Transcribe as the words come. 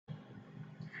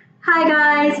Hi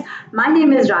guys, my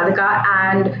name is Radhika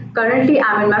and currently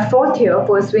I'm in my fourth year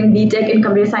pursuing BTech in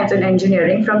Computer Science and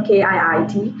Engineering from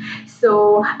KIIT.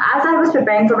 So, as I was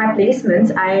preparing for my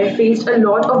placements, I faced a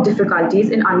lot of difficulties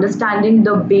in understanding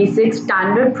the basic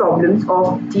standard problems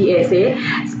of TSA,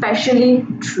 especially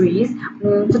trees.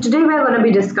 So, today we're going to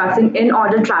be discussing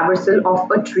in-order traversal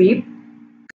of a tree.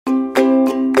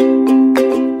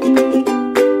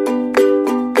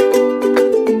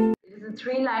 It is a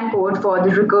three-line code for the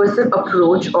recursive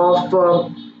approach of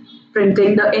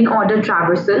printing the in-order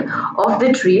traversal of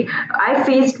the tree. I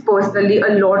faced personally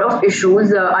a lot of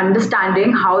issues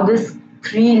understanding how this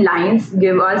three lines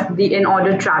give us the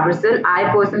in-order traversal.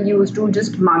 I personally used to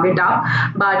just mug it up,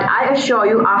 but I assure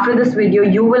you after this video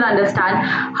you will understand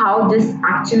how this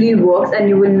actually works and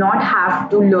you will not have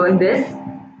to learn this.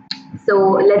 So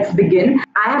let's begin.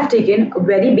 I have taken a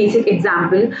very basic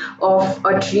example of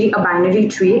a tree, a binary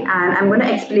tree, and I'm going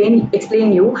to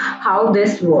explain you how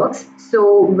this works.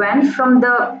 So when from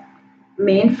the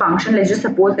main function, let's just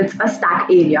suppose it's a stack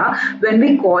area, when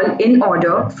we call in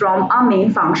order from our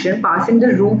main function passing the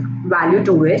root value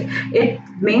to it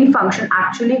main function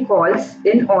actually calls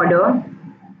in order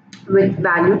with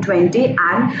value 20,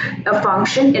 and a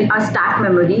function in our stack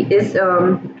memory is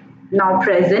now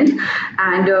present,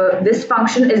 and this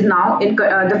function is now in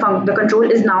the control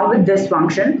is now with this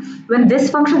function. When this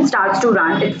function starts to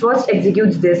run, it first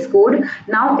executes this code.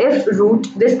 Now if root,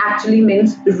 this actually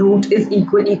means root is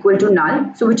equal to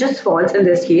null, so which is false in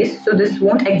this case, so this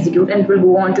won't execute and it will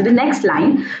go on to the next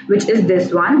line, which is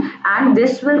this one, and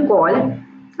this will call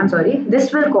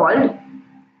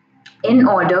in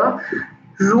order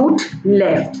root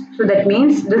left. So that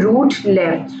means the root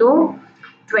left. So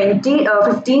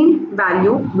 15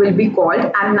 value will be called,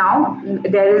 and now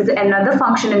there is another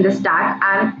function in the stack,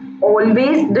 and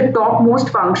always the topmost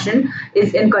function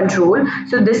is in control.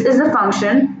 So this is the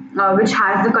function which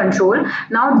has the control.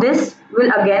 Now this will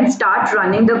again start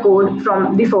running the code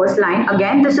from the first line.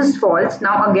 Again this is false.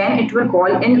 Now again it will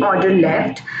call in order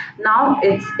left. Now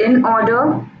it's in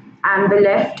order and the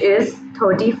left is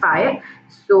 35.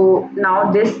 So now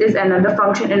this is another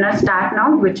function in a stack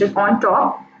now, which is on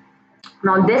top.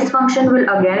 Now this function will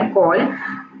again call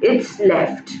its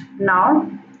left. Now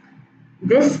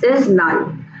this is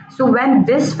null. So when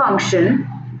this function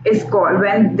is called,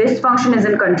 when this function is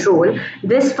in control,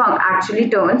 this actually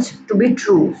turns to be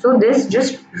true. So this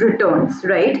just returns,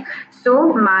 right?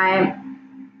 So my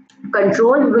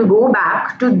control will go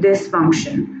back to this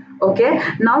function. Okay,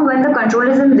 now when the control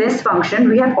is in this function,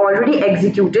 we have already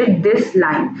executed this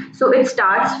line, so it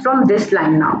starts from this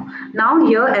line. Now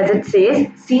here, as it says,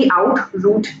 see out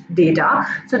root data,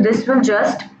 so this will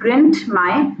just print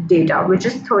my data, which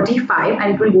is 35,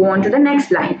 and it will go on to the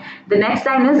next line. The next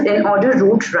line is in order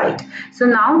root right. So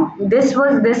now this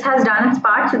has done its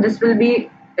part, so this will be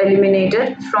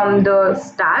eliminated from the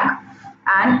stack,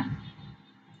 and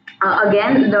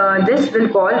again this will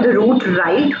call the root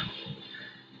right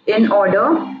in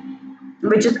order,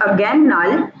 which is again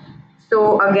null.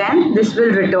 So again this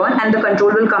will return and the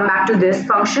control will come back to this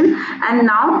function. And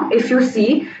now if you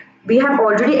see, we have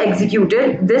already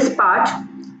executed this part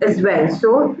as well,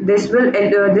 so this will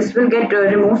get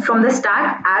removed from the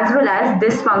stack, as well as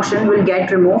this function will get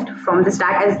removed from the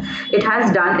stack, as it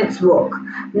has done its work.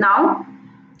 Now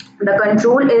the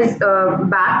control is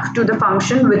back to the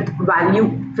function with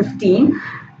value 15.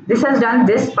 This has done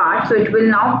this part, so it will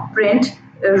now print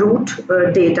root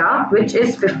data, which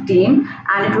is 15,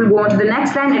 and it will go on to the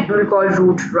next line. It will call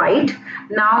root right.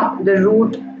 Now the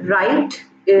root right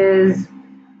is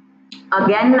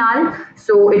again null,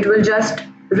 so it will just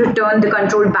return the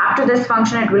control back to this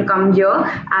function. It will come here,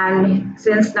 and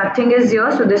since nothing is here,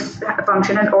 so this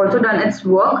function has also done its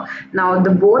work. Now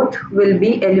the both will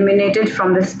be eliminated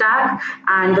from the stack,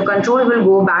 and the control will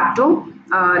go back to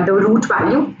the root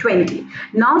value 20.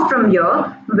 Now from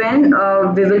here, when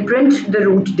we will print the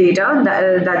root data,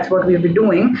 that's what we'll be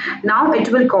doing. Now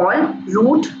it will call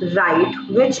root right,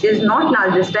 which is not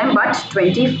null this time but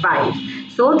 25.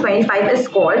 So 25 is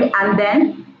called, and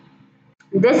then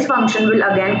this function will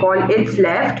again call its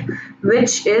left,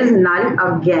 which is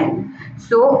null again.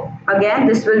 So again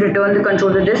this will return the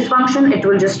control to this function. It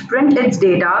will just print its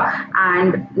data,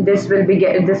 and this will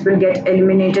get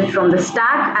eliminated from the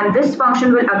stack, and this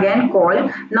function will again call.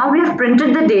 Now we have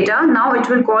printed the data. Now it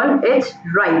will call its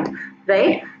right.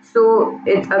 So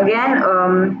it's again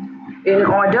in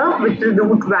order with the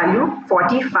root value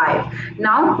 45.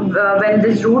 Now when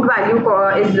this root value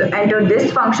is entered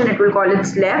this function, it will call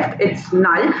its left, it's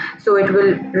null, so it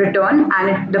will return,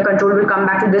 and the control will come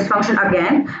back to this function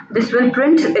again. This will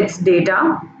print its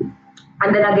data,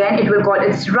 and then again it will call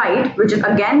its right, which is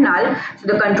again null. So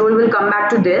the control will come back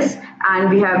to this, and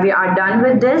we are done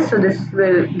with this. So this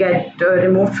will get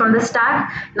removed from the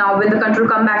stack. Now when the control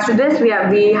comes back to this, we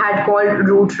had called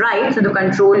root right, so the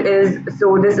control is,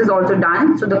 so this is also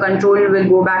done. So the control will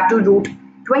go back to root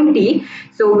 20.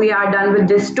 So we are done with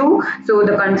this too. So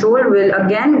the control will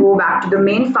again go back to the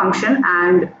main function,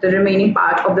 and the remaining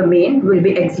part of the main will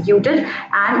be executed.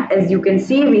 And as you can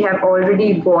see, we have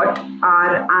already got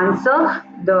our answer,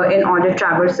 the in-order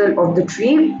traversal of the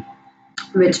tree,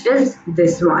 which is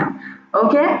this one.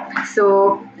 Okay,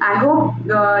 so I hope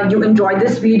you enjoyed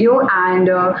this video, and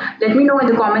let me know in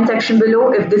the comment section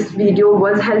below if this video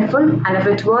was helpful, and if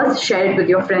it was, share it with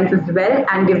your friends as well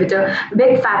and give it a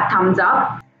big fat thumbs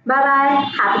up. Bye bye,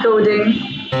 happy coding.